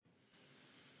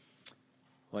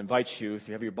Well, I invite you, if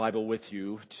you have your Bible with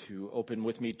you, to open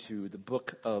with me to the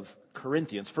book of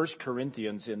Corinthians, 1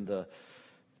 Corinthians in the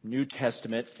New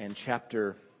Testament and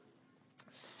chapter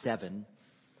 7.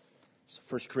 So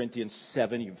 1 Corinthians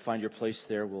 7, you can find your place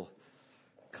there. We'll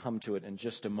come to it in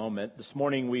just a moment. This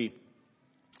morning we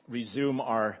resume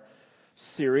our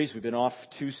series. We've been off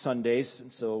 2 Sundays, and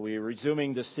so we're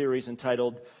resuming this series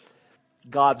entitled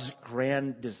God's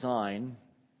Grand Design,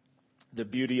 the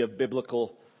Beauty of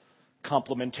Biblical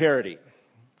Complementarity.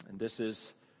 And this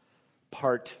is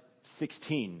part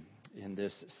 16 in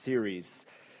this series.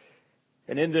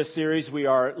 And in this series we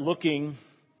are looking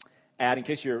at, in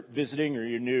case you're visiting or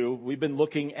you're new, we've been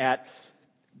looking at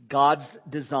God's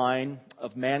design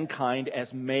of mankind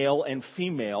as male and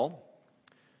female,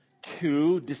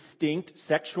 two distinct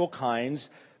sexual kinds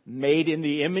made in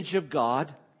the image of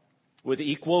God with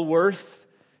equal worth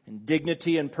and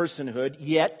dignity and personhood,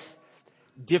 yet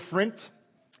different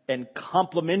and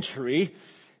complementary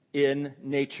in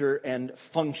nature and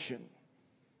function.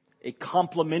 A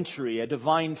complementary, a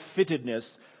divine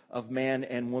fittedness of man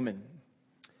and woman.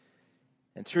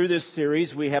 And through this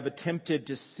series, we have attempted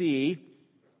to see,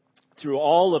 through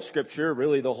all of Scripture,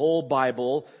 really the whole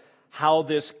Bible, how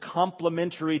this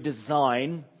complementary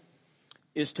design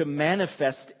is to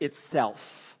manifest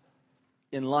itself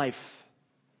in life,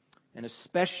 and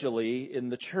especially in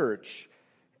the church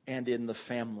and in the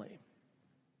family.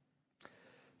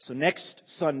 So next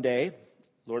Sunday,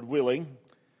 Lord willing,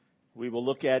 we will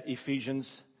look at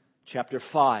Ephesians chapter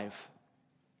 5,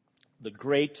 the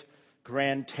great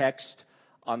grand text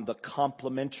on the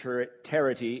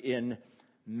complementarity in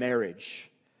marriage.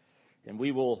 And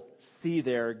we will see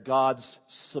there God's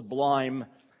sublime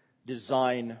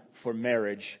design for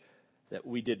marriage that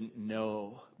we didn't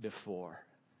know before.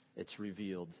 It's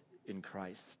revealed in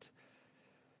Christ.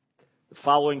 The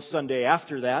following Sunday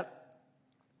after that,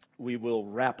 we will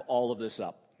wrap all of this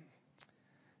up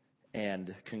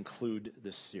and conclude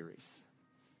this series.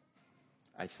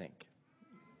 I think.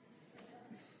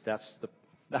 That's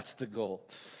the goal.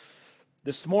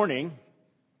 This morning,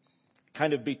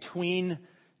 kind of between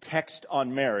text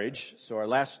on marriage, so our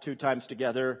last 2 times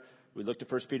together, we looked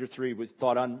at 1 Peter 3, we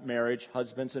thought on marriage,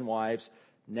 husbands and wives.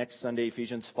 Next Sunday,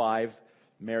 Ephesians 5,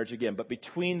 marriage again. But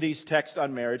between these texts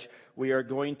on marriage, we are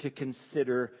going to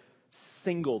consider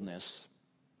singleness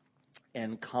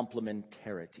and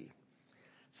complementarity.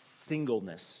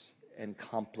 Singleness and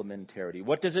complementarity.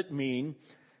 What does it mean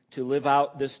to live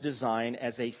out this design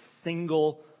as a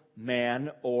single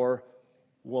man or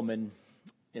woman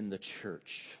in the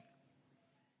church?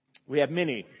 We have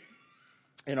many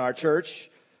in our church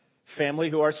family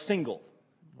who are single.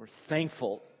 We're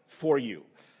thankful for you.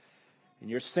 And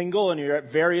you're single and you're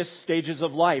at various stages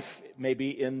of life, maybe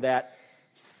in that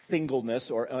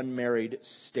singleness or unmarried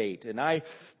state. And I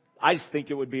just think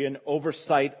it would be an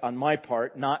oversight on my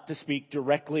part not to speak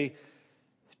directly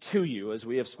to you as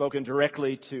we have spoken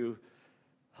directly to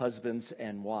husbands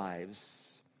and wives.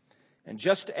 And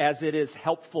just as it is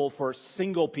helpful for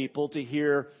single people to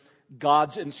hear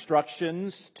God's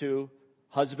instructions to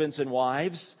husbands and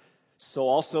wives, so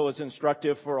also is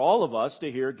instructive for all of us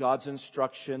to hear God's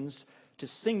instructions to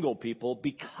single people,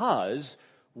 because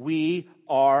we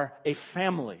are a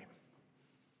family.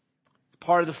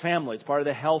 Part of the family. It's part of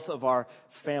the health of our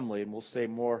family, and we'll say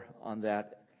more on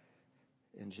that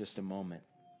in just a moment.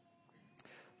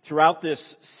 Throughout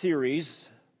this series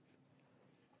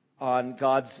on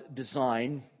God's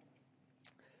design,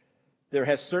 there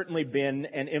has certainly been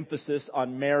an emphasis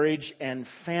on marriage and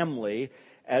family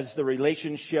as the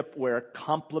relationship where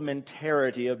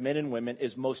complementarity of men and women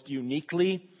is most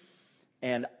uniquely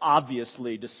and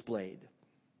obviously displayed.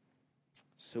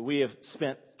 So we have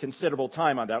spent considerable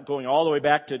time on that, going all the way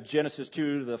back to Genesis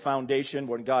 2, the foundation,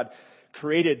 when God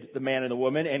created the man and the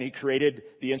woman, and He created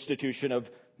the institution of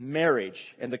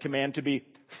marriage and the command to be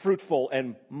fruitful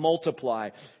and multiply.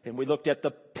 And we looked at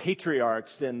the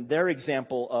patriarchs and their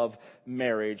example of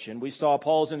marriage. And we saw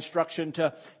Paul's instruction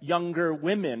to younger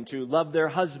women to love their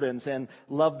husbands and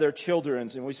love their children.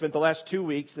 And we spent the last 2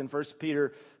 weeks in 1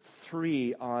 Peter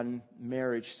 3 on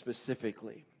marriage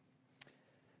specifically.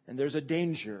 And there's a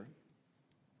danger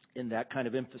in that kind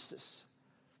of emphasis.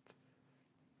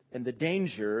 And the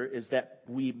danger is that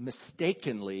we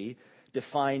mistakenly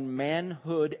define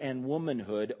manhood and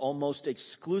womanhood almost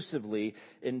exclusively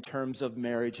in terms of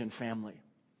marriage and family.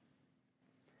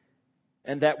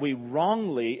 And that we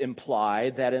wrongly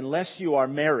imply that unless you are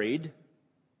married,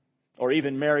 or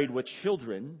even married with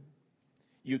children,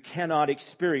 you cannot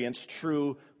experience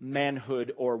true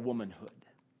manhood or womanhood.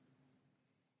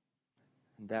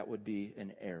 And that would be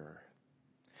an error.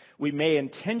 We may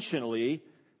intentionally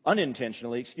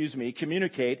unintentionally,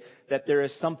 communicate that there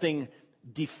is something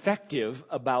defective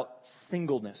about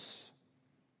singleness.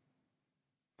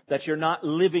 That you're not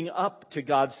living up to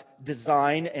God's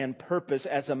design and purpose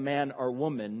as a man or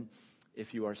woman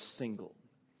if you are single.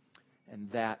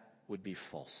 And that would be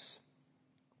false.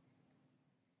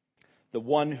 The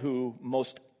one who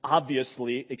most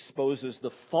obviously exposes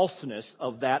the falseness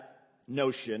of that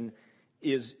notion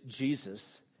is Jesus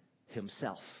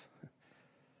himself.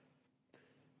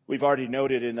 We've already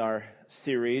noted in our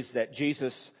series that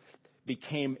Jesus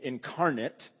became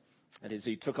incarnate. That is,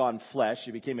 he took on flesh.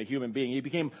 He became a human being. He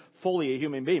became fully a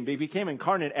human being. But he became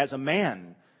incarnate as a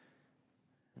man.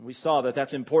 And we saw that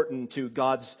that's important to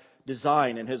God's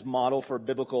design and his model for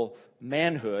biblical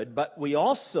manhood. But we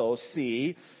also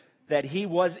see that he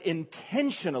was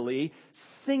intentionally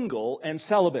single and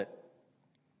celibate.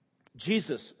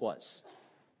 Jesus was.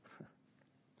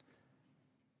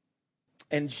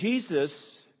 And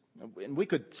Jesus, and we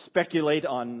could speculate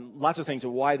on lots of things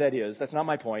of why that is. That's not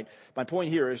my point. My point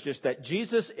here is just that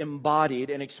Jesus embodied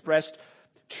and expressed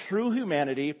true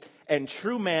humanity and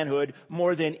true manhood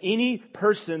more than any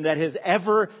person that has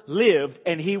ever lived,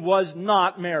 and he was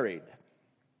not married.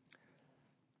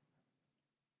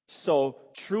 So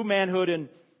true manhood and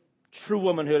true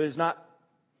womanhood is not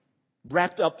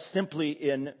wrapped up simply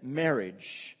in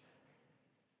marriage.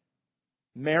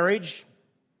 Marriage,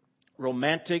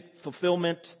 romantic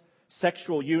fulfillment,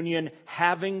 sexual union,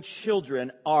 having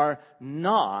children are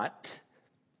not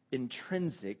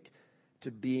intrinsic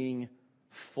to being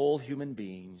full human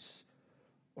beings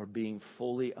or being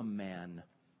fully a man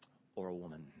or a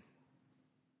woman.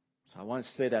 So I want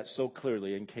to say that so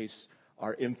clearly in case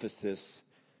our emphasis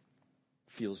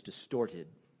feels distorted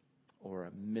or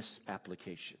a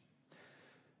misapplication.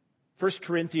 1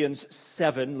 Corinthians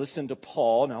 7, listen to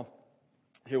Paul. Now,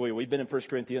 we've been in 1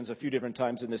 Corinthians a few different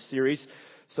times in this series.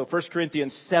 So 1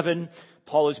 Corinthians 7,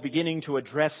 Paul is beginning to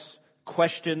address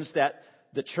questions that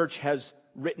the church has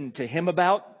written to him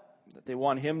about, that they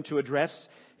want him to address.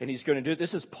 And he's going to do it.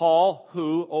 This is Paul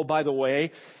who, oh, by the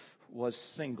way, was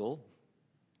single.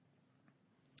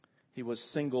 He was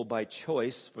single by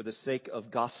choice for the sake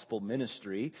of gospel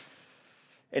ministry.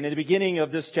 And in the beginning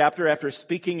of this chapter, after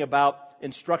speaking about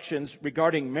instructions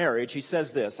regarding marriage, he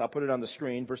says this. I'll put it on the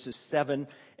screen, verses 7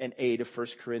 and 8 of 1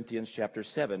 Corinthians chapter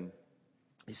 7.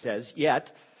 He says,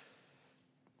 "Yet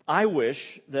I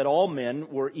wish that all men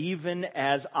were even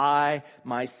as I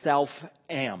myself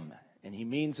am." And he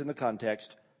means in the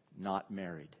context, not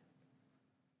married.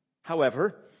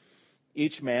 "However,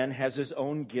 each man has his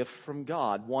own gift from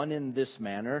God, one in this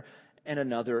manner and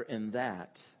another in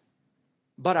that.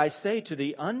 But I say to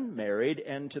the unmarried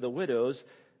and to the widows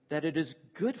that it is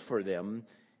good for them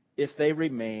if they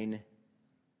remain,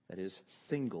 that is,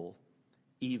 single,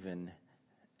 even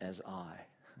as I."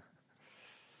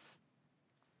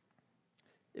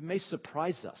 It may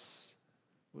surprise us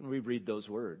when we read those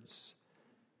words.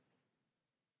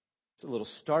 It's a little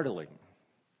startling.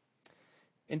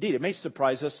 Indeed, it may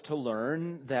surprise us to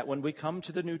learn that when we come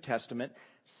to the New Testament,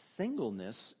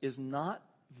 singleness is not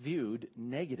viewed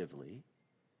negatively.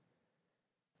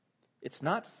 It's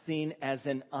not seen as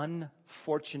an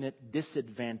unfortunate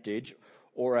disadvantage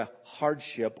or a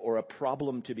hardship or a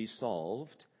problem to be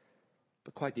solved,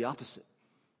 but quite the opposite.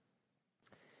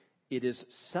 It is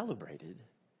celebrated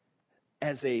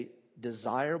as a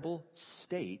desirable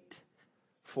state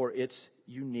for its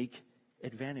unique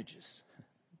advantages.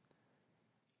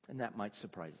 And that might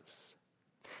surprise us.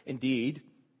 Indeed,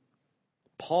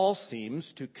 Paul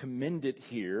seems to commend it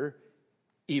here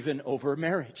even over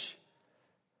marriage.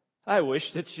 "I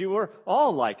wish that you were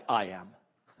all like I am."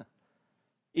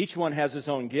 Each one has his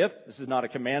own gift. This is not a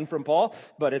command from Paul,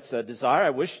 but it's a desire.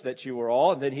 "I wish that you were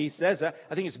all." And then he says, "I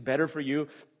think it's better for you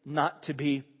not to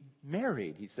be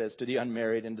married," he says to the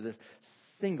unmarried and to the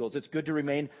singles. It's good to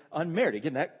remain unmarried.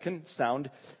 Again, that can sound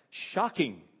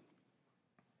shocking.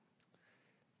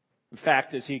 In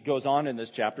fact, as he goes on in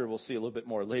this chapter, we'll see a little bit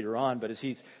more later on, but as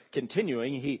he's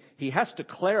continuing, he has to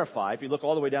clarify. If you look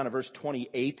all the way down to verse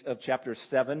 28 of chapter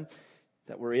 7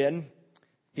 that we're in,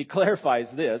 he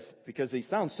clarifies this because he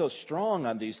sounds so strong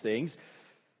on these things.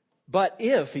 "But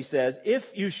if," he says,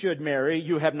 "if you should marry,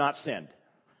 you have not sinned."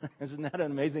 Isn't that an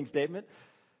amazing statement?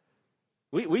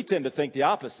 We tend to think the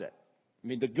opposite. I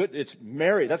mean, it's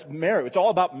marriage. That's marriage. It's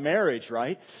all about marriage,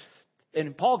 right?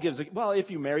 And Paul gives,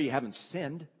 if you marry, you haven't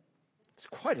sinned. It's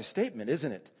quite a statement,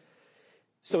 isn't it?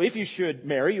 "So if you should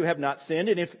marry, you have not sinned.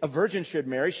 And if a virgin should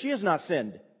marry, she has not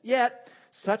sinned. Yet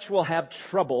such will have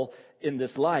trouble in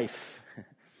this life.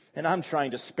 And I'm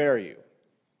trying to spare you."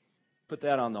 Put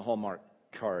that on the Hallmark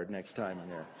card next time in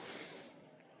there.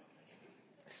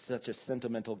 such a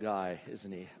sentimental guy,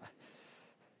 isn't he?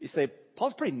 You say,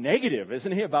 Paul's pretty negative,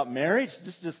 isn't he, about marriage?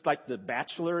 This is just like the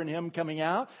Bachelor and him coming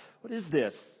out. What is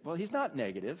this? Well, he's not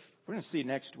negative. We're going to see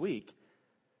next week.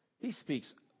 He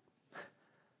speaks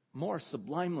more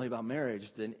sublimely about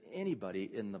marriage than anybody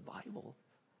in the Bible.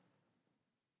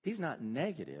 He's not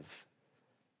negative,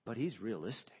 but he's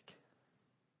realistic.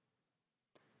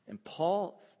 And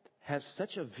Paul has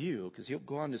such a view, because he'll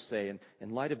go on to say, in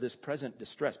light of this present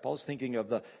distress, Paul's thinking of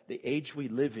the age we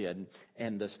live in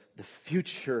and the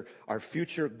future, our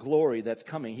future glory that's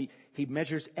coming. He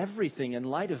measures everything in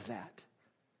light of that.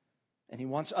 And he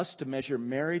wants us to measure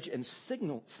marriage and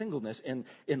singleness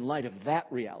in light of that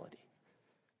reality.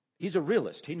 He's a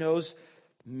realist. He knows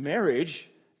marriage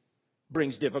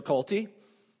brings difficulty.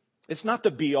 It's not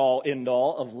the be-all,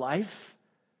 end-all of life.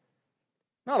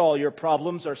 Not all your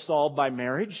problems are solved by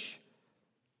marriage,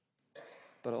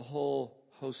 but a whole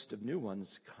host of new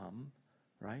ones come,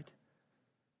 right?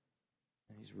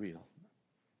 And he's real.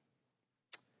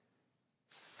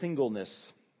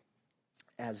 Singleness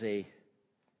as a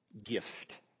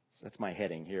gift. That's my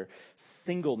heading here.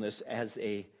 Singleness as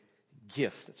a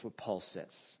gift. That's what Paul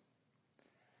says.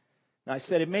 Now, I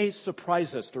said it may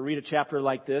surprise us to read a chapter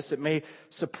like this. It may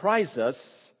surprise us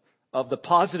of the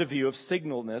positive view of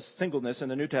singleness in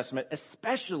the New Testament,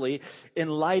 especially in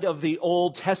light of the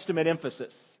Old Testament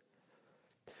emphasis,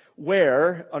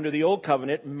 where, under the Old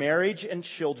Covenant, marriage and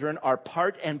children are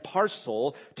part and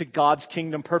parcel to God's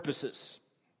kingdom purposes.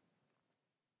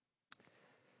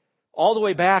 All the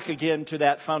way back again to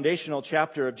that foundational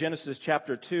chapter of Genesis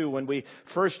chapter 2, when we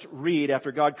first read,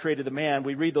 after God created the man,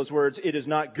 we read those words, "It is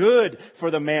not good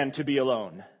for the man to be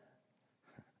alone."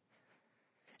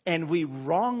 And we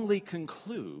wrongly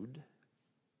conclude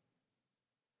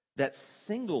that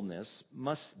singleness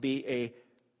must be a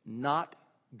not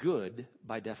good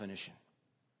by definition.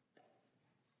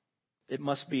 It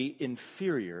must be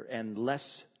inferior and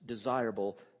less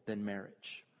desirable than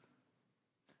marriage.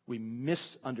 We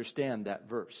misunderstand that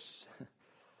verse.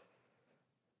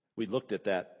 We looked at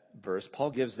that verse.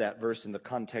 Paul gives that verse in the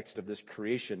context of this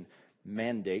creation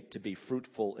mandate to be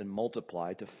fruitful and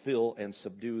multiply, to fill and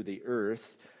subdue the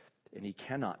earth. And he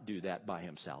cannot do that by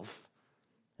himself.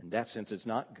 In that sense, it's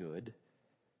not good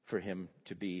for him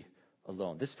to be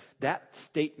alone. That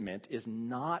statement is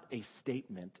not a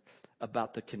statement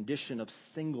about the condition of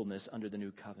singleness under the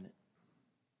new covenant.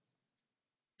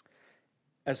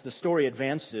 As the story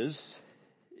advances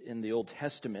in the Old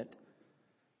Testament,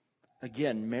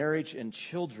 again, marriage and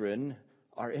children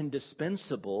are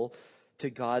indispensable to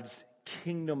God's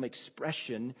kingdom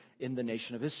expression in the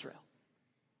nation of Israel.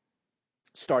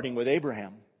 Starting with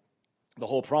Abraham, the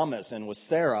whole promise, and with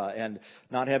Sarah, and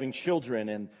not having children,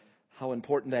 and how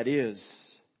important that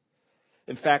is.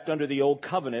 In fact, under the Old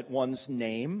Covenant, one's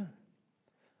name,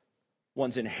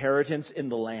 one's inheritance in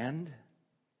the land,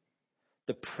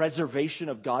 the preservation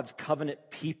of God's covenant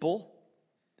people,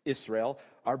 Israel,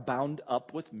 are bound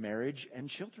up with marriage and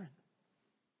children.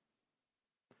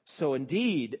 So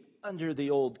indeed, under the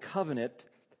Old Covenant,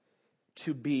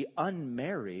 to be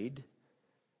unmarried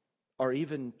or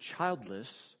even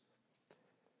childless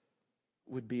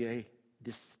would be a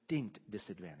distinct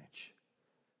disadvantage.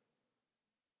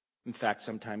 In fact,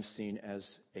 sometimes seen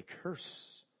as a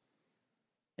curse,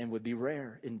 and would be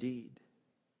rare indeed.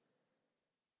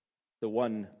 The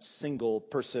one single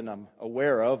person I'm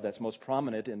aware of that's most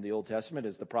prominent in the Old Testament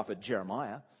is the prophet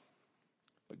Jeremiah.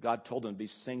 But God told him to be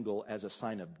single as a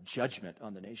sign of judgment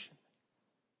on the nation.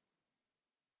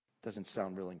 Doesn't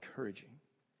sound real encouraging.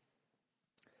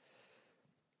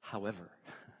 However,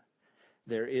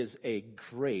 there is a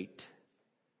great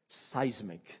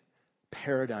seismic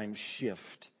paradigm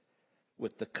shift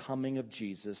with the coming of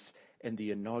Jesus and the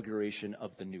inauguration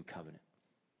of the new covenant.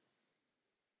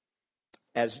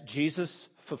 As Jesus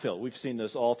fulfilled, we've seen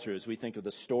this all through as we think of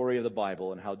the story of the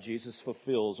Bible and how Jesus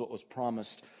fulfills what was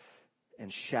promised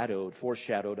and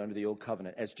foreshadowed under the Old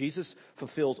Covenant. As Jesus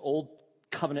fulfills Old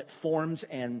Covenant forms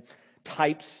and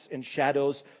types and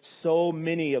shadows, so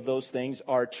many of those things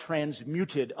are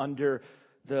transmuted under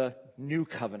the New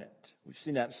Covenant. We've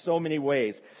seen that in so many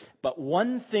ways. But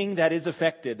one thing that is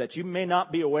affected that you may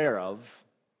not be aware of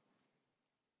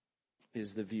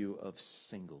is the view of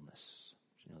singleness.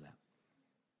 Did you know that?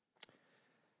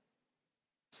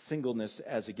 Singleness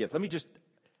as a gift. Let me just,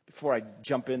 before I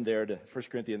jump in there to 1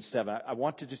 Corinthians 7, I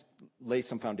want to just lay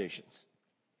some foundations.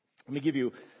 Let me give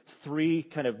you 3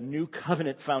 kind of new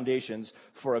covenant foundations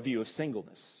for a view of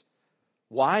singleness.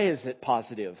 Why is it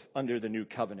positive under the new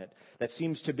covenant? That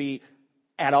seems to be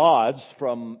at odds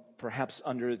from perhaps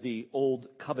under the old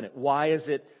covenant. Why is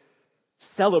it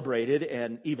celebrated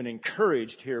and even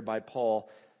encouraged here by Paul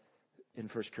in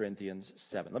 1 Corinthians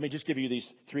 7. Let me just give you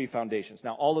these three foundations.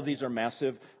 Now, all of these are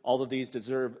massive. All of these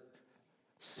deserve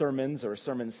sermons or a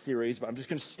sermon series, but I'm just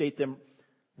going to state them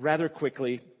rather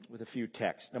quickly with a few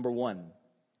texts. Number one,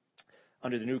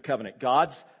 under the new covenant,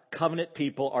 God's covenant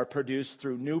people are produced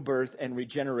through new birth and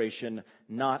regeneration,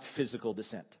 not physical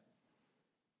descent.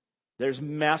 There's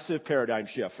massive paradigm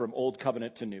shift from old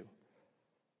covenant to new.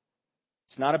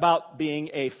 It's not about being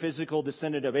a physical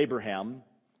descendant of Abraham.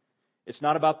 It's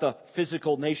not about the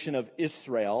physical nation of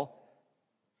Israel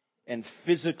and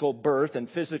physical birth and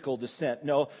physical descent.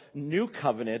 No, new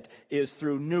covenant is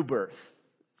through new birth.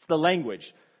 It's the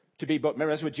language. Remember,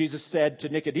 that's what Jesus said to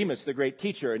Nicodemus, the great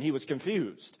teacher, and he was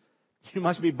confused. You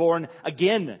must be born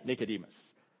again, Nicodemus.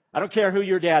 I don't care who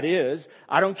your dad is.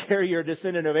 I don't care you're a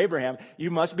descendant of Abraham. You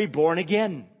must be born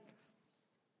again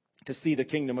to see the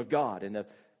kingdom of God. And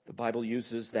the Bible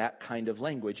uses that kind of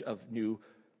language of new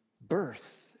birth.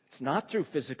 It's not through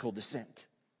physical descent.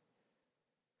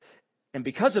 And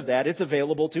because of that, it's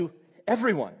available to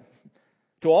everyone,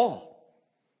 to all,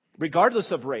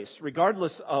 regardless of race,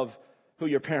 regardless of who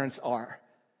your parents are,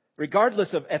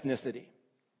 regardless of ethnicity.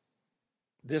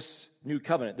 This new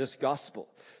covenant, this gospel,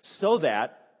 so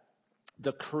that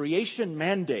the creation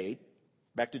mandate,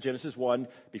 back to Genesis 1,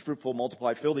 be fruitful,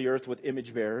 multiply, fill the earth with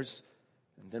image bearers,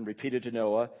 and then repeated to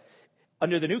Noah,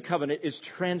 under the new covenant is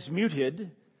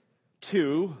transmuted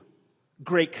to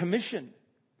Great Commission.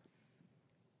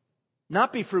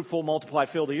 Not be fruitful, multiply,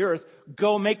 fill the earth.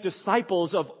 Go make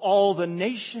disciples of all the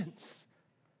nations.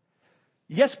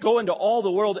 Yes, go into all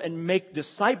the world and make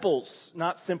disciples,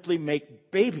 not simply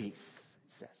make babies,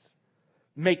 it says.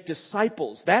 Make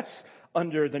disciples. That's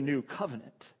under the new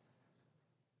covenant.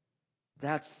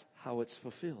 That's how it's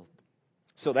fulfilled.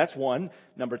 So that's one.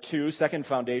 Number two, second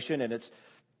foundation, and it's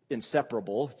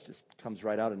inseparable. It just comes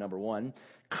right out of number one.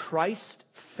 Christ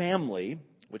family,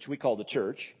 which we call the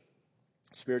church,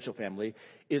 spiritual family,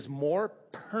 is more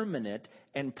permanent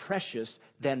and precious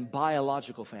than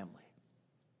biological family.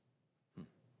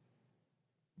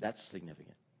 That's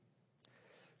significant.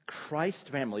 Christ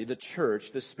family, the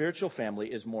church, the spiritual family,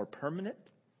 is more permanent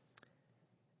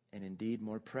and indeed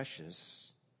more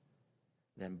precious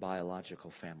than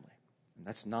biological family. And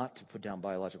that's not to put down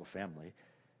biological family.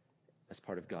 That's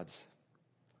part of God's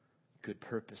good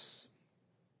purpose.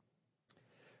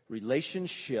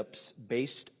 Relationships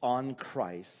based on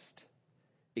Christ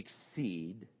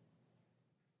exceed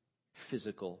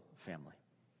physical family.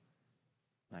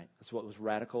 Right? That's what was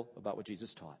radical about what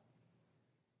Jesus taught.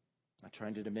 Not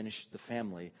trying to diminish the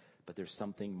family, but there's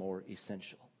something more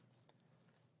essential.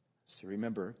 So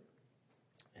remember,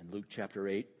 in Luke chapter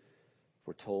 8,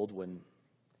 we're told when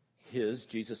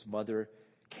Jesus' mother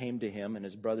came to him and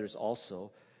his brothers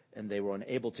also, and they were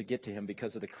unable to get to him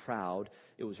because of the crowd,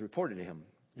 it was reported to him,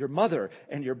 your mother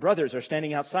and your brothers are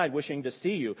standing outside wishing to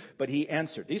see you. But he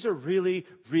answered. These are really,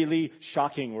 really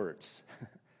shocking words.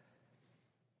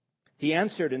 He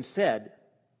answered and said,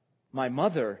 my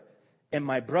mother and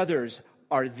my brothers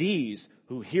are these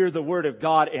who hear the word of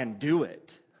God and do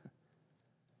it.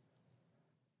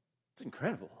 It's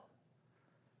incredible.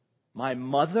 My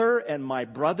mother and my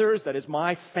brothers, that is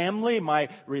my family, my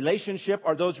relationship,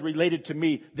 are those related to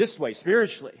me this way,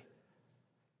 spiritually.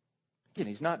 Again,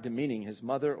 he's not demeaning his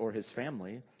mother or his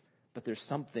family, but there's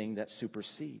something that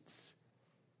supersedes.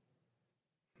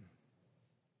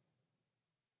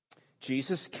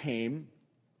 Jesus came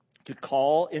to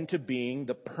call into being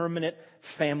the permanent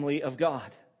family of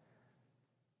God.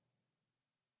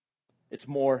 It's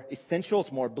more essential,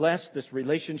 it's more blessed, this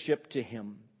relationship to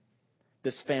him,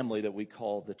 this family that we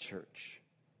call the church.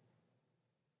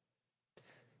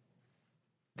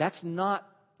 That's not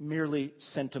merely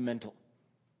sentimental.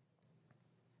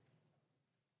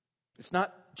 It's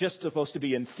not just supposed to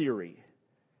be in theory,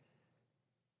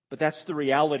 but that's the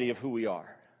reality of who we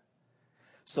are.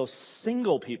 So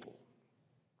single people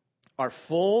are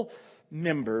full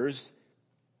members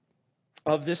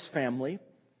of this family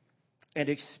and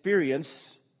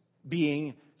experience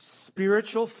being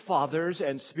spiritual fathers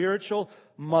and spiritual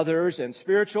mothers and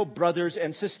spiritual brothers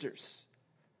and sisters.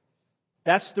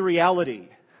 That's the reality.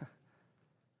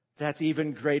 That's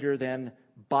even greater than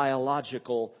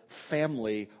biological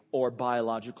family or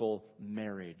biological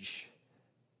marriage.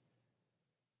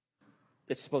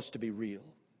 It's supposed to be real.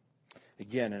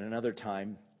 Again, in another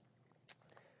time,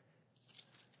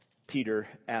 Peter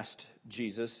asked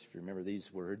Jesus, if you remember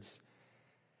these words,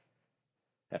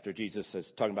 after Jesus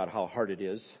is talking about how hard it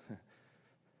is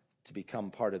to become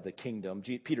part of the kingdom,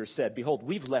 Peter said, behold,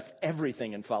 we've left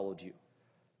everything and followed you.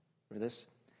 Remember this?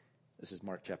 This is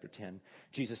Mark chapter 10.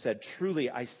 Jesus said, "Truly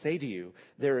I say to you,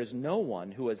 there is no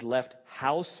one who has left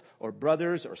house or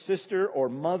brothers or sister or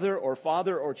mother or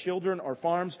father or children or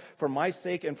farms for my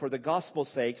sake and for the gospel's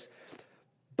sakes,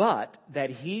 but that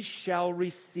he shall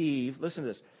receive," listen to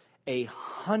this,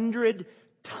 100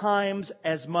 times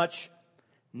as much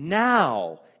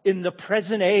now in the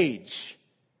present age.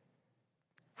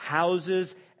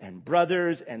 Houses and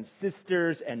brothers and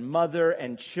sisters and mother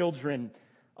and children,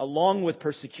 along with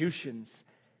persecutions,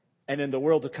 and in the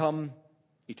world to come,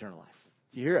 eternal life.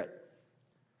 You hear it?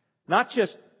 Not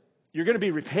just, you're going to be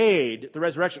repaid at the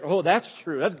resurrection. Oh, that's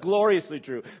true. That's gloriously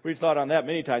true. We've thought on that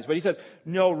many times. But he says,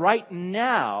 no, right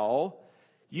now,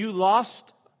 you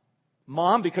lost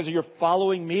mom because of your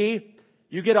following me.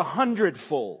 You get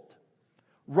 100-fold.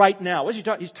 Right now. What's he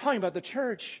talking? He's talking about the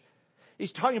church.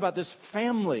 He's talking about this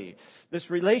family, this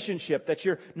relationship that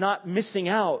you're not missing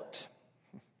out.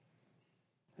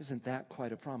 Isn't that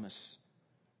quite a promise?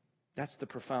 That's the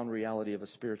profound reality of a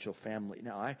spiritual family.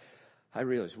 Now, I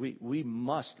realize we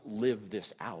must live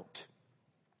this out,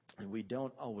 and we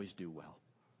don't always do well.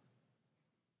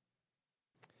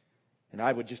 And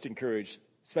I would just encourage,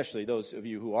 especially those of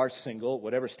you who are single,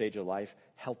 whatever stage of life,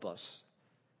 help us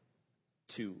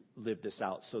to live this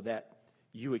out so that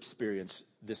you experience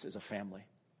this as a family.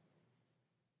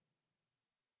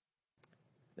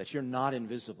 That you're not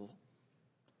invisible.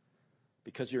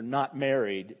 Because you're not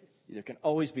married, there can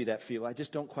always be that feel, I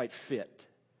just don't quite fit.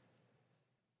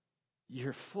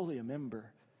 You're fully a member.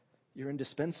 You're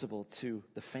indispensable to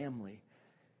the family.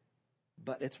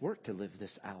 But it's work to live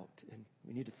this out. And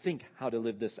we need to think how to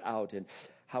live this out and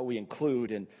how we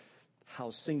include and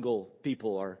how single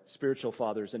people are spiritual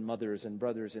fathers and mothers and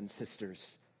brothers and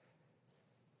sisters.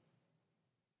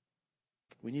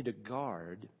 We need to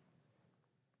guard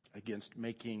against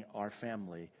making our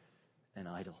family an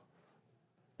idol.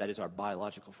 That is our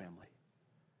biological family.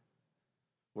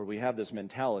 Where we have this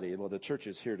mentality, well, the church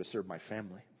is here to serve my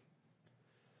family.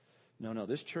 No,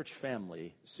 this church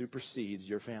family supersedes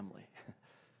your family.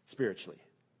 Spiritually,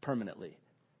 permanently.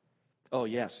 Oh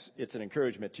yes, it's an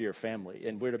encouragement to your family,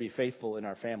 and we're to be faithful in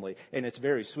our family. And it's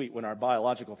very sweet when our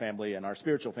biological family and our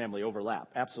spiritual family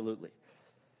overlap, absolutely.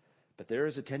 But there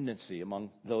is a tendency among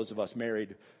those of us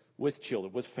married with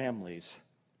children, with families,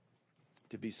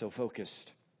 to be so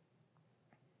focused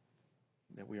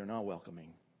that we are not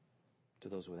welcoming to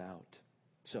those without.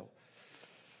 So,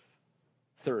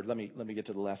 third, let me get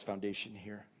to the last foundation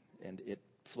here, and it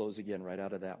flows again right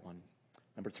out of that one.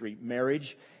 Number 3,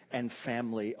 marriage and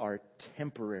family are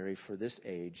temporary for this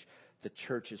age. The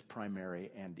church is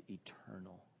primary and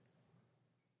eternal.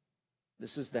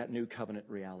 This is that new covenant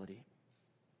reality.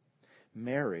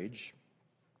 Marriage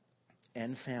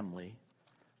and family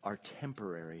are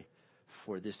temporary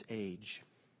for this age.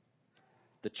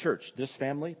 The church, this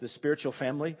family, the spiritual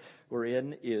family we're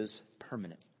in, is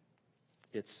permanent.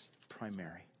 It's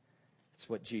primary. It's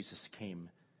what Jesus came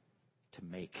to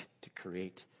make, to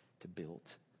create, to build.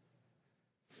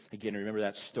 Again, remember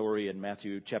that story in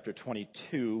Matthew chapter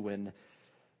 22 when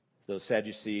those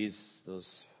Sadducees,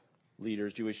 those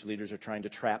leaders, Jewish leaders, are trying to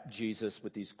trap Jesus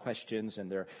with these questions,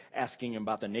 and they're asking him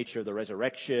about the nature of the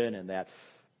resurrection and that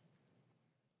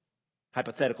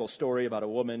hypothetical story about a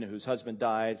woman whose husband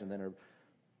dies and then her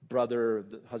brother,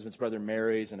 the husband's brother,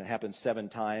 marries, and it happens 7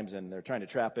 times, and they're trying to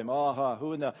trap him.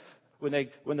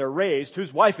 When they're raised,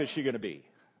 whose wife is she going to be?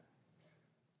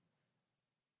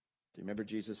 Do you remember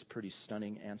Jesus' pretty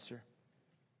stunning answer?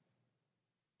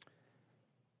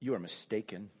 You are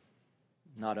mistaken,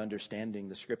 not understanding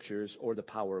the Scriptures or the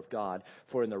power of God.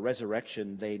 For in the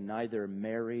resurrection, they neither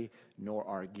marry nor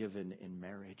are given in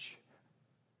marriage.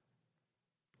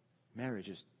 Marriage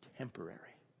is temporary.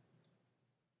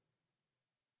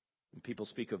 And people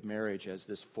speak of marriage as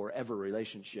this forever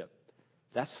relationship.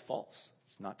 That's false.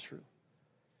 It's not true.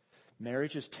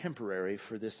 Marriage is temporary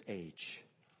for this age.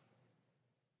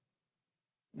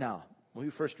 Now, when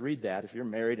you first read that, if you're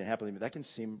married and happily married, that can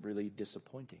seem really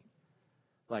disappointing.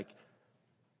 Like,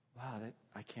 wow,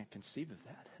 I can't conceive of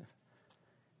that.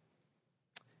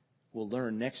 We'll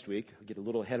learn next week, I'll get a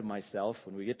little ahead of myself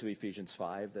when we get to Ephesians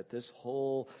 5, that this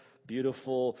whole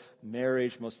beautiful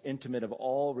marriage, most intimate of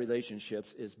all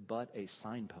relationships, is but a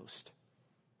signpost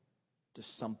to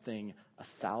something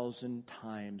 1,000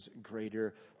 times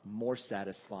greater, more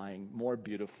satisfying, more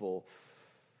beautiful.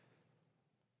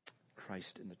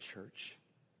 Christ in the church.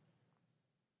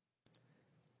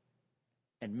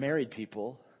 And married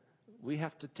people, we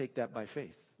have to take that by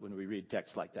faith when we read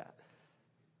texts like that.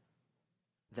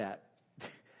 That,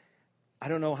 I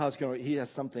don't know how it's going to, he has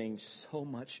something so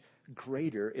much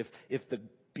greater. If the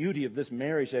beauty of this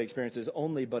marriage I experience is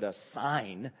only but a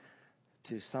sign,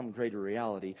 to some greater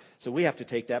reality. So we have to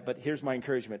take that, but here's my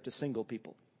encouragement to single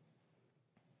people.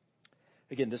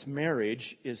 Again, this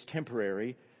marriage is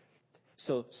temporary.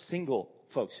 So single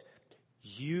folks,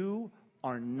 you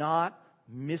are not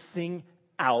missing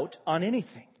out on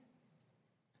anything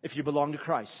if you belong to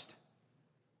Christ.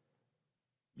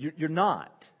 You're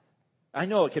not. I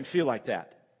know it can feel like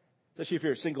that, especially if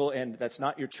you're single and that's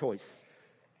not your choice.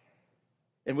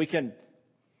 And we can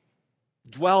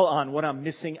dwell on what I'm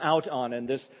missing out on in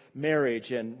this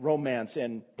marriage and romance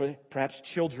and perhaps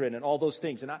children and all those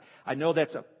things. And I know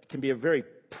can be a very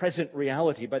present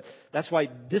reality, but that's why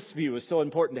this view is so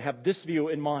important, to have this view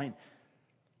in mind.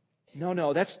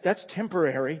 No, that's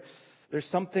temporary. There's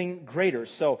something greater.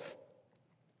 So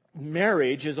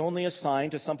marriage is only a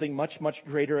sign to something much, much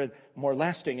greater and more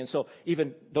lasting. And so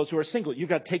even those who are single, you've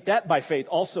got to take that by faith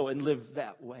also and live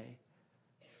that way.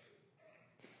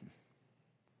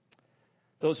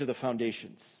 Those are the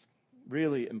foundations,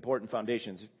 really important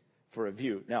foundations for a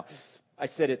view. Now, I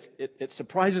said it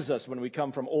surprises us when we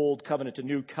come from Old Covenant to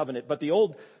New Covenant, but the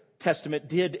Old Testament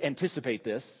did anticipate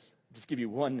this. I'll just give you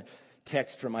one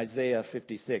text from Isaiah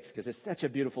 56, because it's such a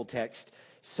beautiful text,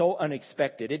 so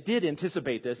unexpected. It did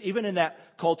anticipate this, even in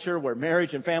that culture where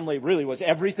marriage and family really was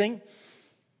everything.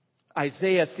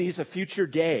 Isaiah sees a future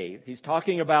day. He's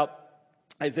talking about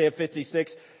Isaiah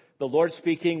 56, the Lord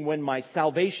speaking, when my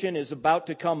salvation is about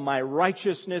to come, my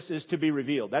righteousness is to be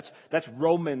revealed. That's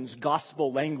Romans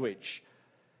gospel language.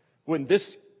 When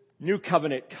this new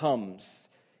covenant comes,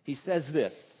 he says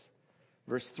this,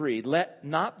 verse 3, let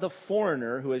not the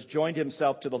foreigner who has joined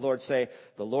himself to the Lord say,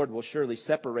 the Lord will surely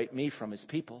separate me from his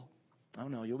people. Oh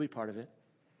no, you'll be part of it.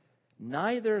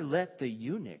 Neither let the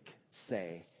eunuch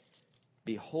say,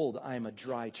 behold, I am a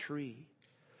dry tree.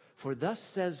 For thus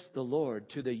says the Lord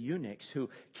to the eunuchs who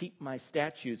keep my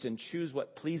statutes and choose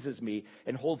what pleases me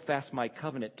and hold fast my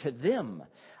covenant. To them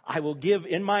I will give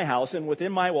in my house and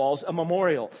within my walls a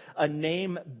memorial, a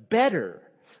name better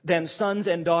than sons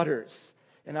and daughters.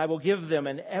 And I will give them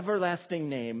an everlasting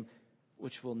name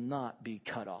which will not be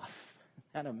cut off.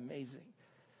 Isn't that amazing?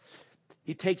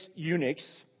 He takes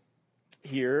eunuchs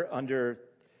here under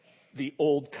the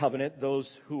old covenant,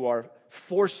 those who are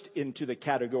forced into the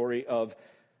category of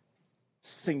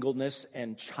singleness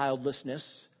and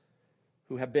childlessness,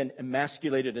 who have been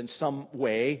emasculated in some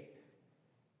way,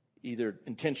 either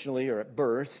intentionally or at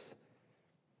birth.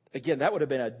 Again, that would have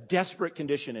been a desperate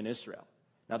condition in Israel.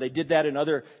 Now, they did that in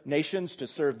other nations to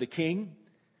serve the king,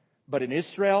 but in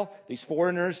Israel, these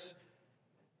foreigners,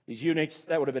 these eunuchs,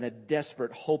 that would have been a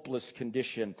desperate, hopeless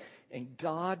condition. And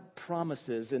God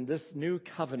promises in this new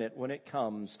covenant, when it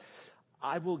comes,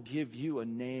 I will give you a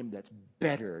name that's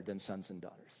better than sons and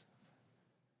daughters.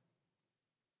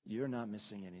 You're not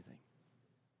missing anything.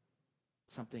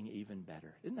 Something even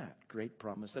better. Isn't that a great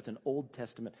promise? That's an Old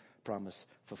Testament promise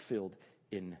fulfilled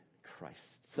in Christ.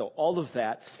 So all of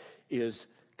that is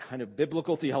kind of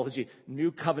biblical theology,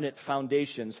 new covenant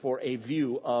foundations for a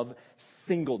view of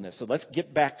singleness. So let's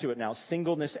get back to it now.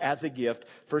 Singleness as a gift,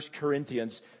 1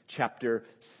 Corinthians chapter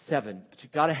 7. But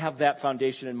you've got to have that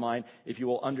foundation in mind if you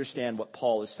will understand what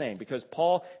Paul is saying. Because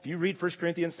Paul, if you read 1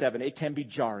 Corinthians 7, it can be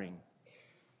jarring.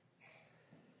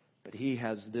 But he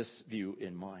has this view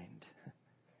in mind.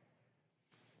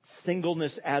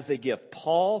 Singleness as a gift.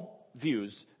 Paul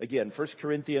views, again, 1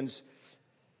 Corinthians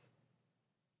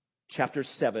chapter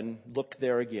 7, look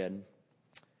there again,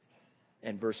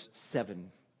 and verse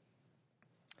 7.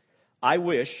 I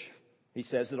wish, he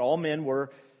says, that all men were,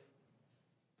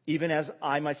 even as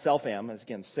I myself am, as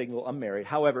again, single, unmarried.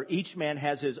 However, each man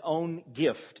has his own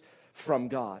gift from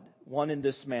God, one in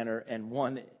this manner and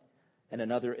one and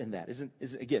another in that. Isn't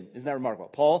that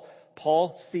remarkable?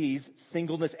 Paul sees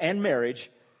singleness and marriage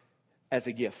as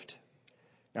a gift.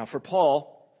 Now, for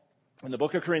Paul, in the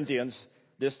book of Corinthians,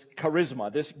 this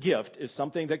charisma, this gift, is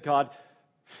something that God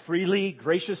freely,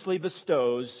 graciously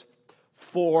bestows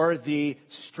for the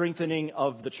strengthening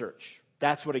of the church.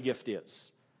 That's what a gift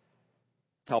is.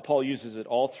 That's how Paul uses it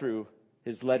all through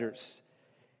his letters.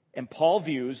 And Paul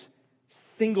views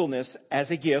singleness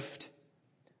as a gift,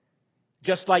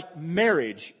 just like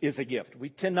marriage is a gift. We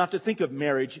tend not to think of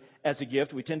marriage as a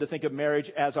gift. We tend to think of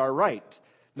marriage as our right.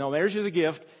 No, marriage is a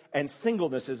gift and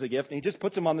singleness is a gift. And he just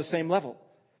puts them on the same level.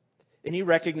 And he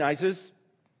recognizes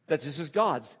that this is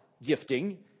God's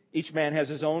gifting. Each man has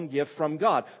his own gift from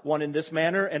God. One in this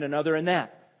manner and another in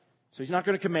that. So he's not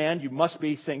going to command you must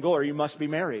be single or you must be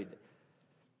married.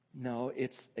 No,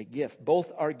 it's a gift.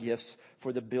 Both are gifts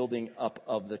for the building up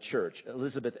of the church.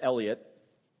 Elizabeth Elliot,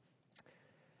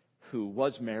 who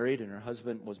was married and her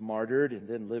husband was martyred and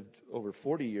then lived over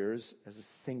 40 years as a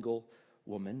single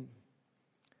woman,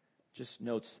 just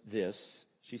notes this.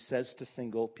 She says to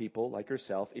single people like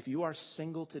herself, if you are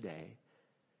single today,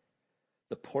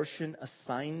 the portion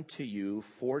assigned to you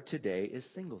for today is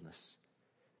singleness.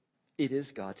 It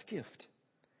is God's gift.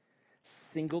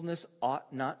 Singleness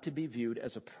ought not to be viewed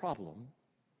as a problem,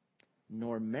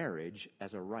 nor marriage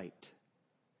as a right.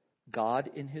 God,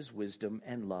 in his wisdom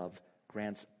and love,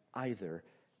 grants either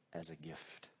as a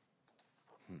gift.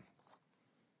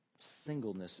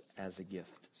 Singleness as a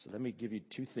gift. So let me give you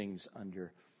two things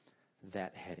under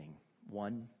that heading.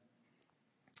 One,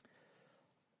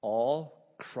 all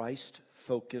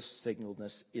Christ-focused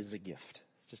singleness is a gift.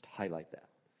 Just highlight that.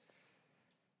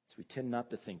 So we tend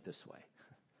not to think this way.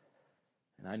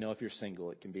 And I know if you're single,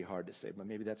 it can be hard to say, but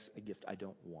maybe that's a gift I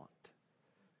don't want.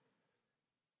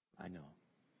 I know.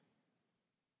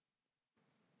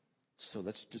 So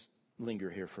let's just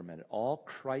linger here for a minute. All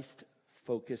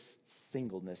Christ-focused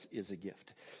singleness is a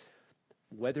gift.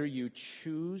 Whether you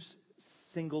choose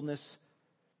singleness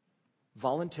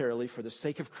voluntarily for the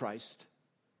sake of Christ,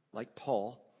 like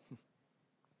Paul,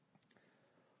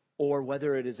 or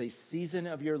whether it is a season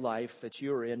of your life that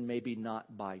you're in, maybe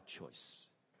not by choice.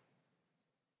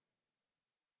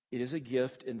 It is a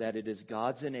gift in that it is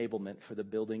God's enablement for the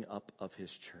building up of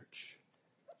his church.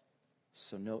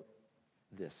 So note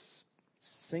this.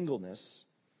 Singleness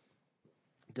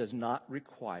does not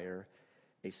require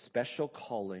a special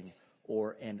calling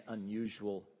or an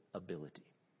unusual ability.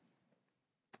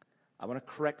 I want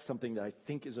to correct something that I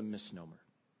think is a misnomer.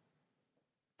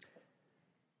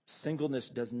 Singleness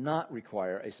does not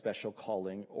require a special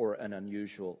calling or an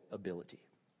unusual ability.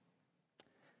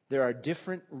 There are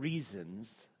different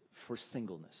reasons for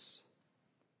singleness.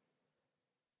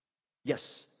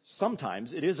 Yes,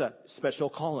 sometimes it is a special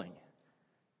calling.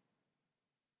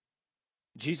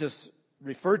 Jesus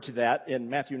referred to that in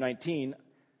Matthew 19,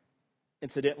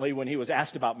 incidentally, when he was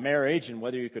asked about marriage and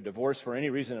whether you could divorce for any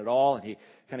reason at all. And he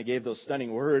kind of gave those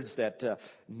stunning words that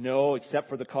no, except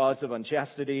for the cause of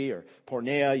unchastity or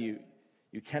porneia,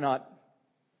 you cannot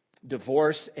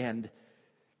divorce. And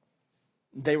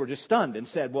they were just stunned and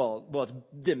said, well,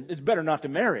 it's better not to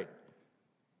marry.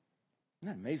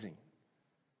 Isn't that amazing?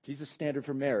 Jesus' standard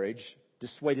for marriage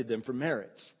dissuaded them from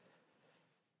marriage.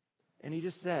 And he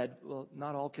just said, well,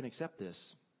 not all can accept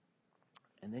this.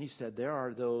 And then he said, there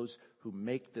are those who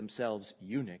make themselves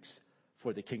eunuchs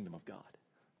for the kingdom of God.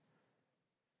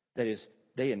 That is,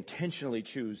 they intentionally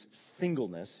choose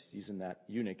singleness, using that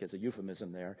eunuch as a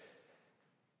euphemism there,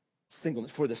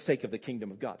 singleness for the sake of the kingdom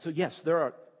of God. So yes, there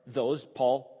are those.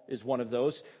 Paul is one of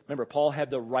those. Remember, Paul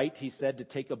had the right, he said, to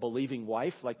take a believing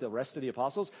wife like the rest of the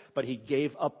apostles, but he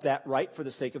gave up that right for the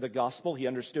sake of the gospel. He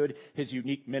understood his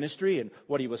unique ministry and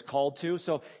what he was called to.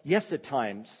 So yes, at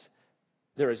times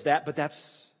there is that, but that's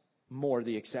more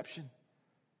the exception.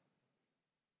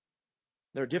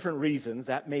 There are different reasons.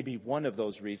 That may be one of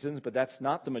those reasons, but that's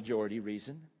not the majority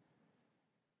reason.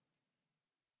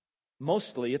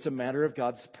 Mostly, it's a matter of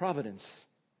God's providence.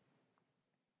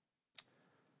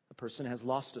 A person has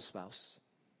lost a spouse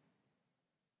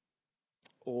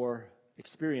or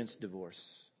experienced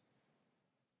divorce,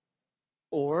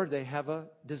 or they have a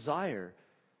desire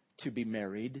to be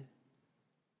married,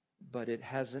 but it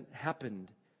hasn't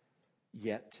happened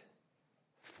yet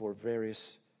for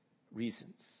various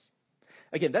reasons.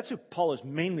 Again, that's who Paul is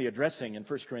mainly addressing in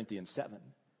 1 Corinthians 7.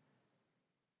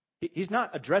 He's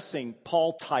not addressing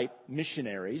Paul-type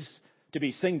missionaries to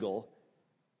be single.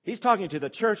 He's talking to the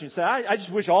church and saying, I just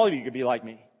wish all of you could be like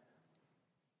me.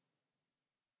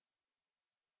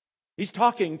 He's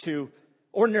talking to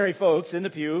ordinary folks in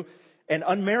the pew and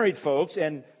unmarried folks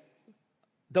and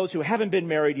those who haven't been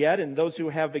married yet and those who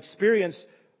have experienced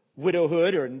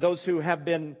widowhood or those who have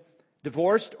been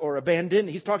divorced or abandoned.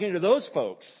 He's talking to those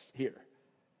folks here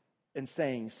and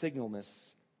saying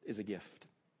singleness is a gift.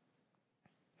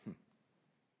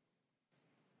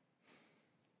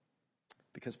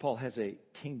 Because Paul has a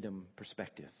kingdom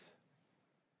perspective.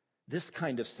 This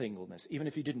kind of singleness, even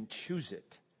if you didn't choose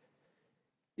it,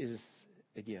 is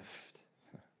a gift.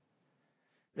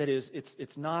 That is,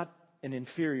 it's not an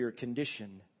inferior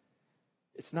condition.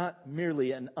 It's not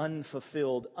merely an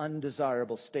unfulfilled,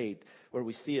 undesirable state where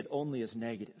we see it only as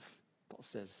negative. Paul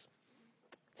says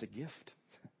it's a gift.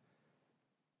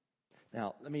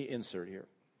 Now, let me insert here.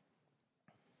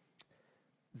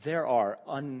 There are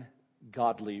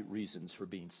ungodly reasons for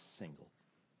being single.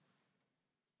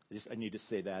 I need to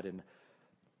say that in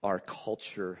our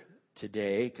culture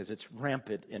today, because it's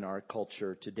rampant in our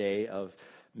culture today of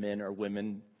men or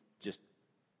women just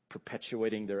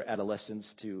perpetuating their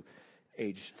adolescence to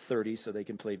age 30 so they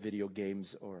can play video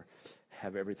games or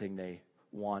have everything they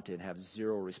want and have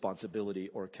zero responsibility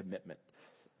or commitment.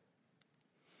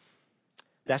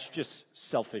 That's just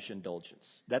selfish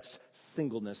indulgence. That's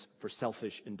singleness for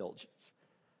selfish indulgence.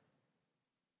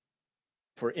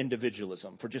 For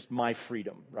individualism, for just my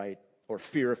freedom, right? Or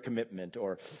fear of commitment,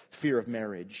 or fear of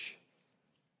marriage.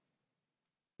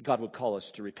 God would call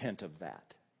us to repent of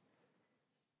that.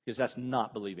 Because that's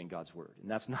not believing God's word. And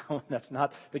that's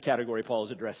not the category Paul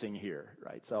is addressing here,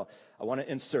 right? So I want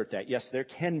to insert that. Yes, there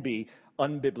can be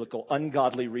unbiblical,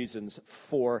 ungodly reasons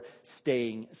for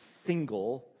staying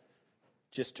single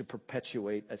just to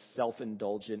perpetuate a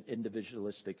self-indulgent,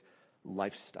 individualistic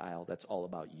lifestyle that's all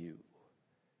about you.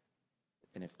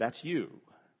 And if that's you,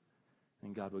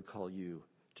 then God would call you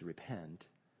to repent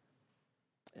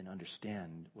and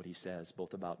understand what he says,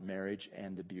 both about marriage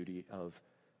and the beauty of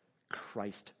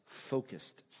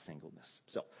Christ-focused singleness.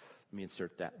 So let me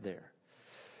insert that there.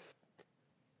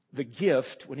 The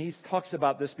gift, when he talks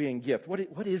about this being gift,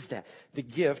 what is that? The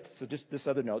gift, so just this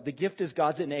other note, the gift is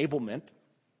God's enablement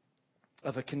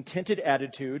of a contented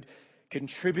attitude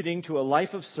contributing to a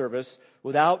life of service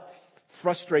without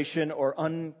frustration or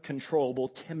uncontrollable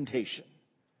temptation.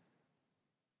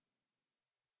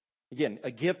 Again,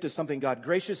 a gift is something God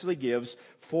graciously gives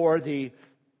for the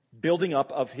building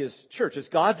up of his church. It's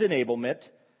God's enablement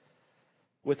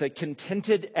with a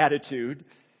contented attitude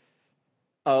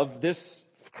of this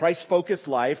Christ-focused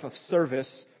life of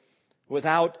service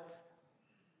without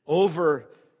over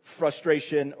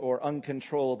frustration or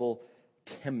uncontrollable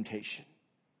temptation.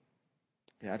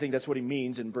 Yeah, I think that's what he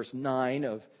means in verse 9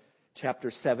 of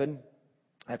chapter 7,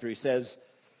 after he says,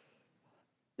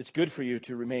 it's good for you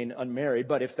to remain unmarried,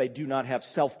 but if they do not have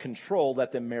self-control,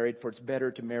 let them marry, for it's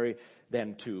better to marry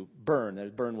than to burn. That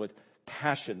is, burn with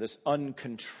passion, this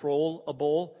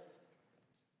uncontrollable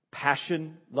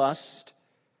passion, lust.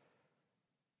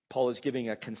 Paul is giving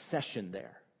a concession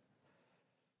there.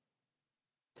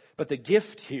 But the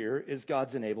gift here is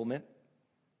God's enablement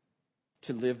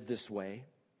to live this way.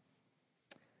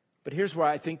 But here's where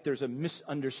I think there's a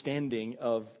misunderstanding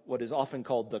of what is often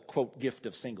called the, quote, gift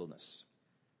of singleness.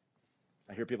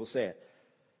 I hear people say it.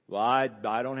 Well, I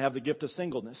don't have the gift of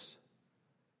singleness.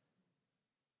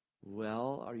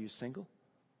 Well, are you single?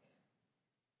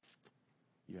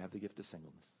 You have the gift of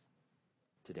singleness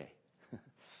today.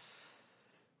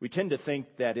 We tend to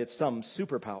think that it's some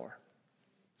superpower,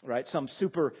 right? Some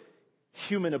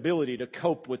superhuman ability to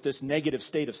cope with this negative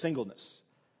state of singleness.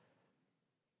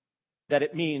 That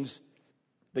it means,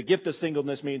 the gift of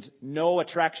singleness means no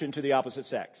attraction to the opposite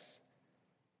sex.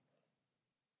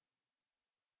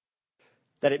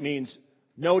 That it means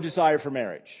no desire for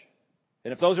marriage.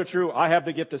 And if those are true, I have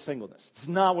the gift of singleness. It's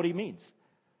not what he means.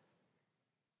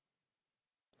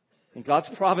 In God's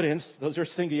providence, those are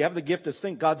single. You have the gift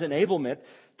of God's enablement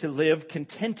to live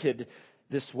contented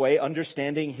this way,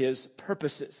 understanding his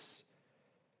purposes.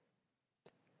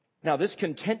 Now, this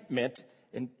contentment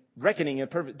and reckoning in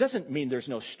purpose doesn't mean there's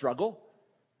no struggle.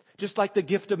 Just like the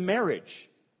gift of marriage.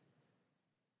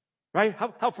 Right?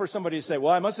 How for somebody to say,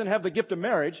 well, I mustn't have the gift of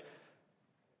marriage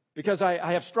because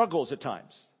I have struggles at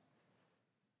times.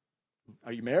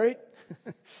 Are you married?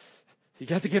 You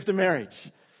got the gift of marriage.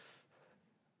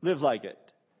 Live like it.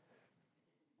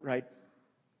 Right?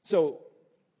 So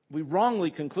we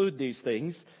wrongly conclude these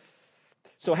things.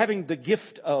 So having the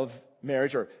gift of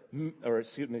marriage or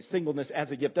singleness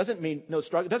as a gift doesn't mean no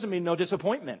struggle. It doesn't mean no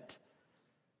disappointment.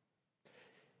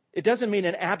 It doesn't mean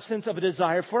an absence of a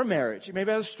desire for marriage. You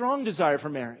maybe have a strong desire for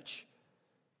marriage,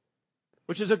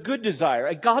 which is a good desire,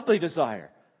 a godly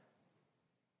desire.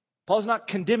 Paul's not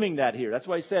condemning that here. That's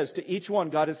why he says, to each one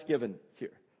God has given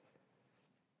here.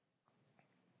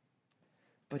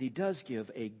 But he does give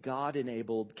a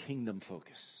God-enabled kingdom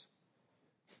focus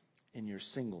in your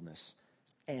singleness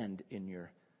and in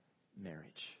your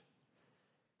marriage.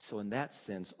 So in that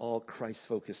sense, all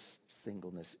Christ-focused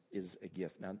singleness is a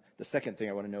gift. Now, the second thing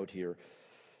I want to note here,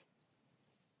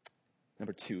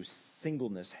 number 2,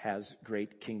 singleness has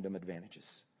great kingdom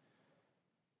advantages.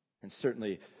 And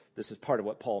certainly, this is part of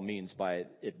what Paul means by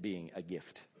it being a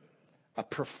gift, a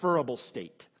preferable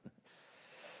state.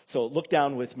 So look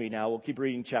down with me now. We'll keep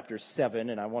reading chapter 7,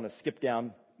 and I want to skip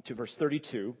down to verse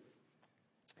 32,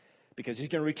 because he's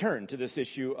going to return to this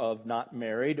issue of not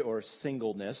married or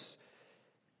singleness.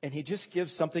 And he just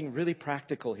gives something really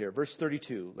practical here. Verse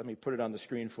 32, let me put it on the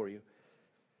screen for you.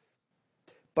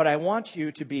 But I want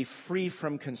you to be free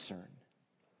from concern.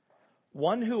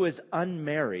 One who is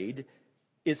unmarried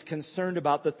is concerned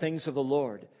about the things of the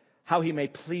Lord, how he may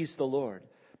please the Lord.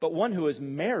 But one who is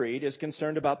married is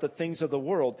concerned about the things of the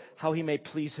world, how he may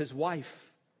please his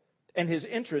wife. And his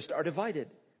interests are divided.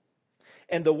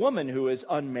 And the woman who is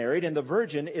unmarried and the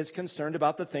virgin is concerned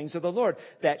about the things of the Lord,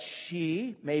 that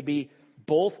she may be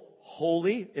both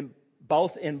holy,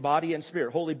 both in body and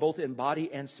spirit, holy both in body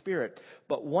and spirit.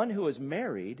 But one who is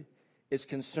married is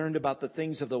concerned about the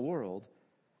things of the world,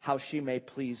 how she may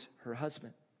please her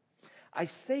husband. I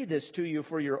say this to you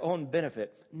for your own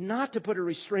benefit, not to put a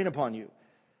restraint upon you,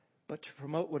 but to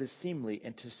promote what is seemly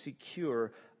and to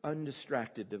secure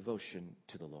undistracted devotion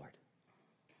to the Lord.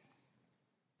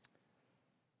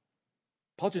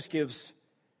 Paul just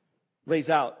lays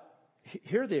out,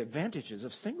 here are the advantages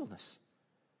of singleness.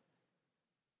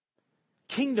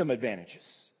 Kingdom advantages.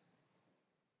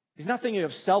 He's not thinking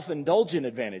of self-indulgent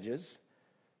advantages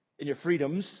in your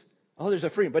freedoms. Oh, there's a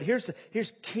freedom. But here's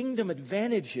kingdom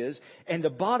advantages, and the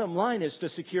bottom line is to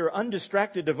secure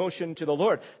undistracted devotion to the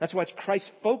Lord. That's why it's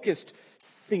Christ-focused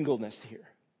singleness here.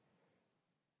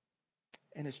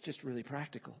 And it's just really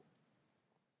practical.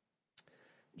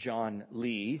 John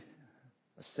Lee,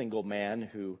 a single man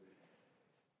who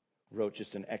wrote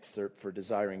just an excerpt for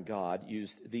Desiring God,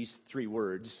 used these 3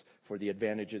 words for the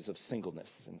advantages of singleness.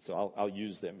 And so I'll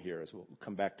use them here as we'll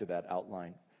come back to that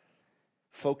outline.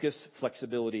 Focus,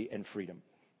 flexibility, and freedom.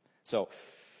 So,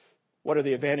 what are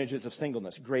the advantages of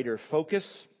singleness? Greater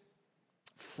focus,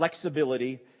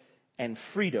 flexibility, and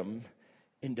freedom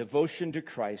in devotion to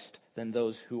Christ than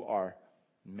those who are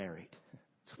married.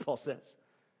 That's what Paul says.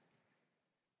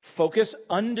 Focus,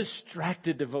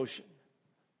 undistracted devotion.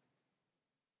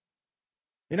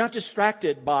 You're not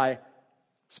distracted by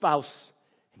spouse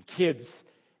and kids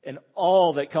and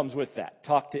all that comes with that.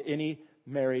 Talk to any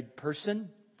married person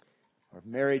or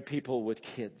married people with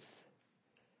kids.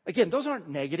 Again, those aren't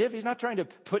negative. He's not trying to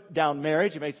put down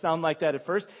marriage. It may sound like that at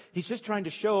first. He's just trying to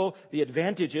show the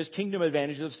advantages, kingdom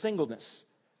advantages of singleness.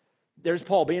 There's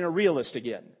Paul being a realist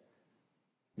again.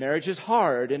 Marriage is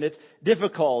hard and it's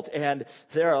difficult, and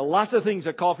there are lots of things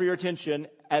that call for your attention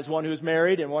as one who's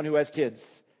married and one who has kids.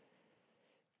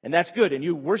 And that's good, and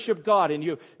you worship God,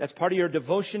 and that's part of your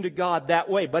devotion to God that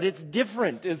way. But it's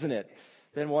different, isn't it,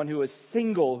 than one who is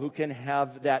single, who can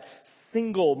have that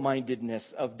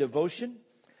single-mindedness of devotion.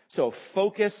 So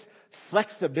focus,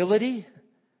 flexibility.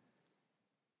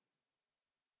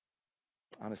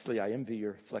 Honestly, I envy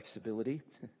your flexibility.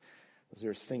 Those who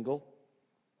are single,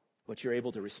 what you're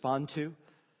able to respond to,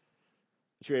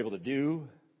 what you're able to do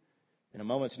in a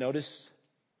moment's notice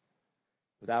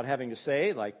without having to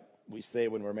say, like we say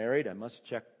when we're married, I must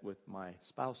check with my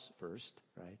spouse first,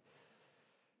 right?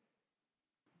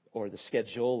 Or the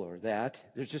schedule or that.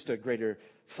 There's just a greater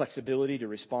flexibility to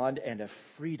respond and a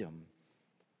freedom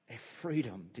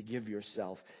to give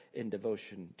yourself in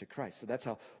devotion to Christ. So that's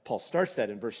how Paul starts that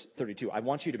in verse 32. I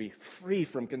want you to be free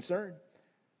from concern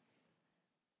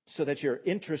so that your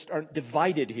interests aren't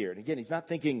divided here. And again, he's not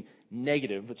thinking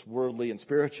negative, it's worldly and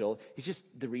spiritual. It's just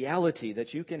the reality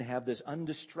that you can have this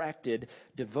undistracted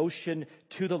devotion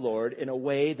to the Lord in a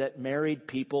way that married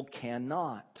people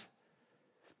cannot.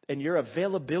 And your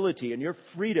availability and your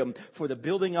freedom for the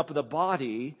building up of the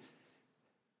body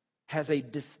has a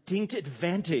distinct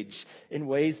advantage in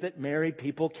ways that married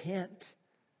people can't.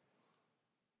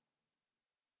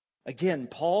 Again,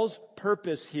 Paul's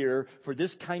purpose here for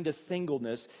this kind of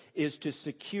singleness is to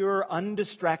secure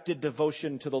undistracted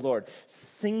devotion to the Lord.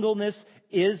 Singleness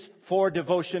is for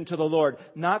devotion to the Lord,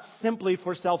 not simply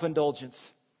for self-indulgence.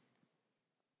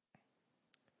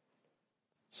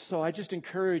 So I just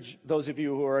encourage those of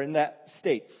you who are in that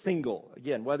state, single,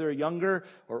 again, whether younger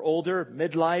or older,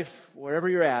 midlife, wherever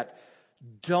you're at,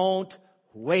 don't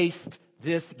waste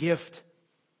this gift.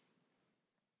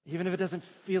 Even if it doesn't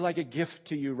feel like a gift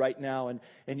to you right now,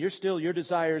 and your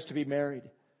desire is to be married.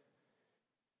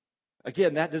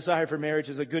 Again, that desire for marriage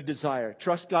is a good desire.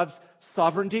 Trust God's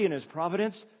sovereignty and His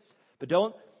providence, but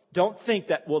don't think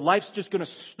that, well, life's just going to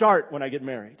start when I get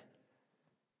married.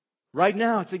 Right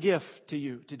now, it's a gift to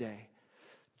you today.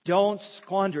 Don't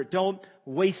squander it. Don't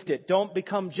waste it. Don't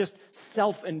become just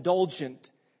self-indulgent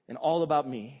and all about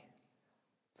me.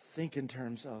 Think in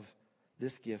terms of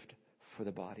this gift for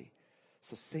the body.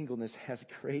 So singleness has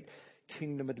great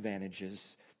kingdom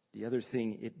advantages. The other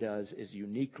thing it does is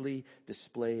uniquely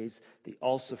displays the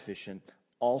all-sufficient,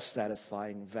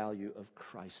 all-satisfying value of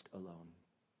Christ alone.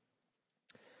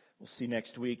 We'll see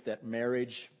next week that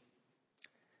marriage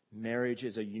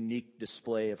is a unique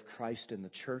display of Christ in the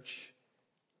church.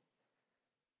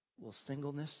 Well,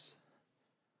 singleness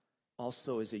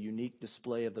also is a unique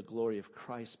display of the glory of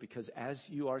Christ, because as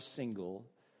you are single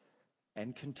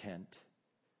and content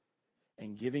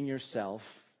and giving yourself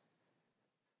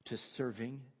to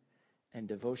serving and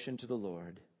devotion to the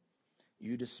Lord,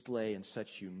 you display in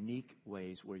such unique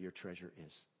ways where your treasure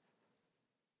is.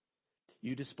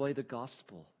 You display the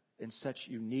gospel in such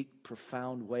unique,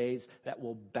 profound ways that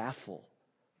will baffle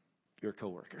your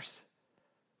coworkers.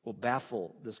 will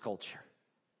baffle this culture.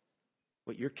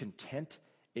 What, you're content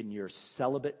in your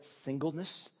celibate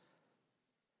singleness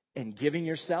and giving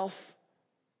yourself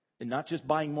and not just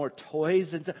buying more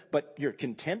toys, but you're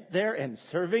content there and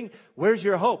serving? Where's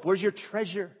your hope? Where's your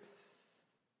treasure?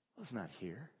 Well, it's not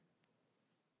here.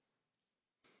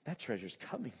 That treasure's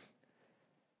coming.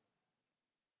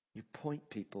 You point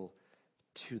people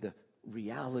to the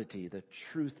reality, the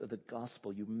truth of the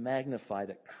gospel. You magnify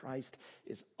that Christ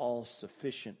is all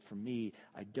sufficient for me.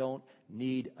 I don't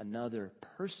need another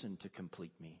person to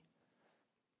complete me.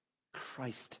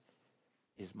 Christ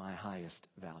is my highest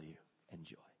value and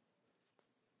joy.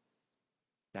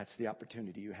 That's the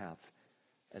opportunity you have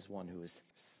as one who is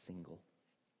single.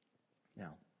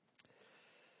 Now,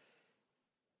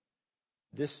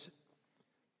 this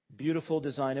beautiful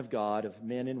design of God, of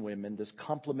men and women, this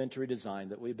complementary design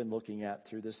that we've been looking at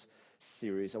through this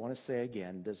series, I want to say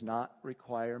again, does not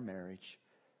require marriage.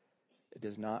 It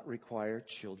does not require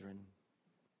children.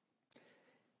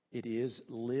 It is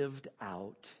lived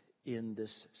out in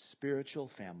this spiritual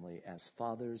family as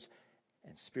fathers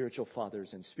and spiritual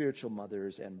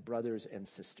mothers and brothers and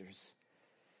sisters.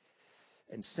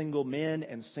 And single men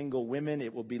and single women,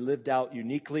 it will be lived out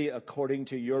uniquely according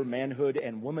to your manhood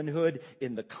and womanhood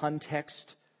in the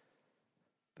context.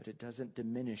 But it doesn't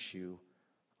diminish you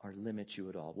or limit you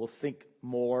at all. We'll think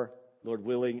more, Lord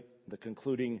willing, the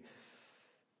concluding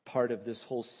part of this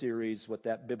whole series, what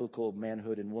that biblical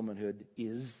manhood and womanhood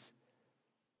is.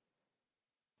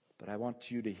 But I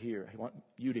want you to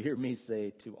hear me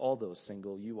say to all those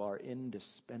single, you are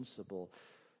indispensable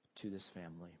to this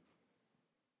family.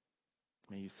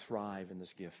 May you thrive in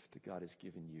this gift that God has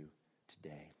given you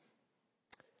today.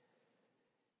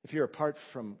 If you're apart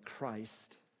from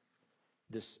Christ,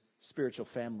 this spiritual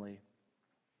family,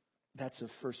 that's a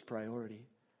first priority.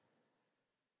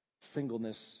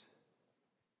 Singleness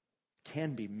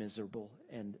can be miserable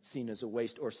and seen as a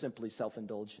waste or simply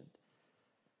self-indulgent.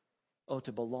 Oh,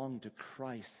 to belong to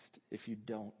Christ if you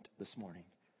don't this morning.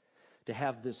 To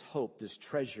have this hope, this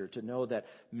treasure, to know that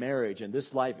marriage and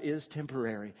this life is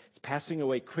temporary. It's passing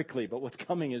away quickly, but what's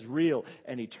coming is real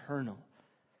and eternal.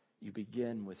 You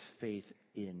begin with faith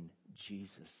in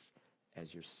Jesus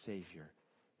as your Savior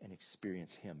and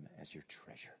experience Him as your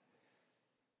treasure.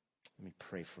 Let me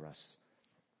pray for us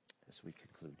as we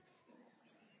conclude.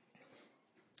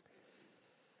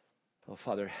 Oh,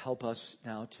 Father, help us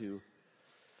now to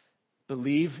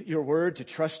believe your word, to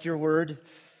trust your word.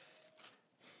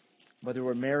 Whether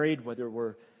we're married, whether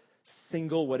we're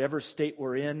single, whatever state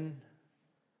we're in,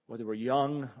 whether we're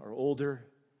young or older,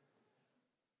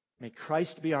 may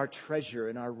Christ be our treasure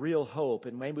and our real hope.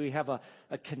 And may we have a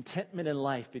contentment in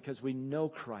life because we know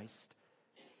Christ,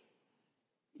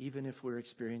 even if we're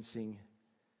experiencing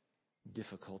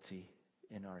difficulty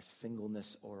in our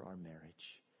singleness or our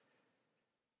marriage.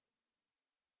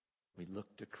 We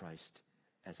look to Christ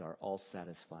as our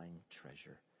all-satisfying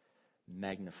treasure.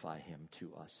 Magnify Him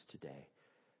to us today.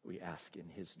 We ask in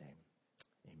His name.